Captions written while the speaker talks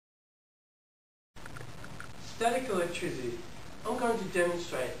Static electricity. I'm going to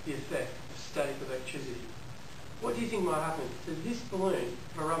demonstrate the effect of static electricity. What do you think might happen to this balloon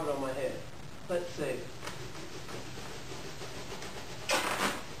if I rub it on my head? Let's see.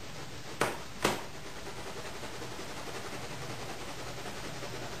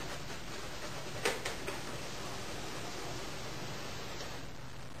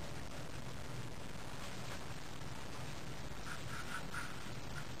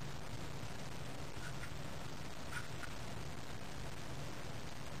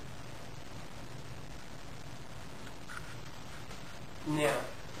 Now,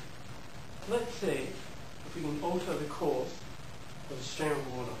 let's see if we can alter the course of a stream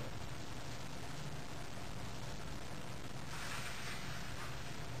of water.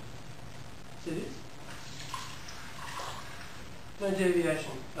 See this? No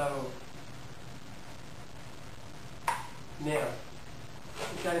deviation at all. Now,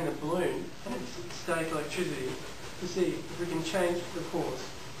 we're getting the balloon and its static electricity to see if we can change the course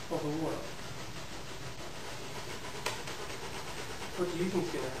of the water. What do you think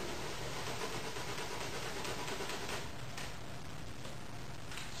is going to happen?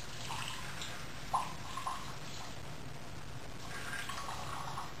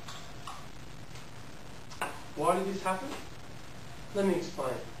 Why did this happen? Let me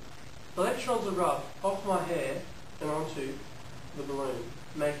explain. Electrons are rubbed off my hair and onto the balloon,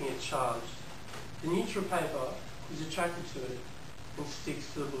 making it charged. The neutral paper is attracted to it and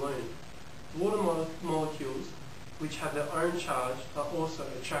sticks to the balloon. Water molecules, which have their own charge, are also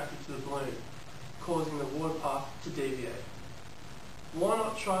attracted to the balloon, causing the water path to deviate. Why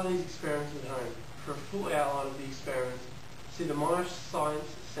not try these experiments at home? For a full outline of the experiments, see the Monash Science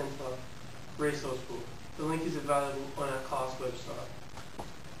Centre resource book. The link is available on our class website.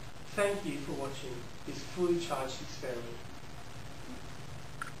 Thank you for watching this fully charged experiment.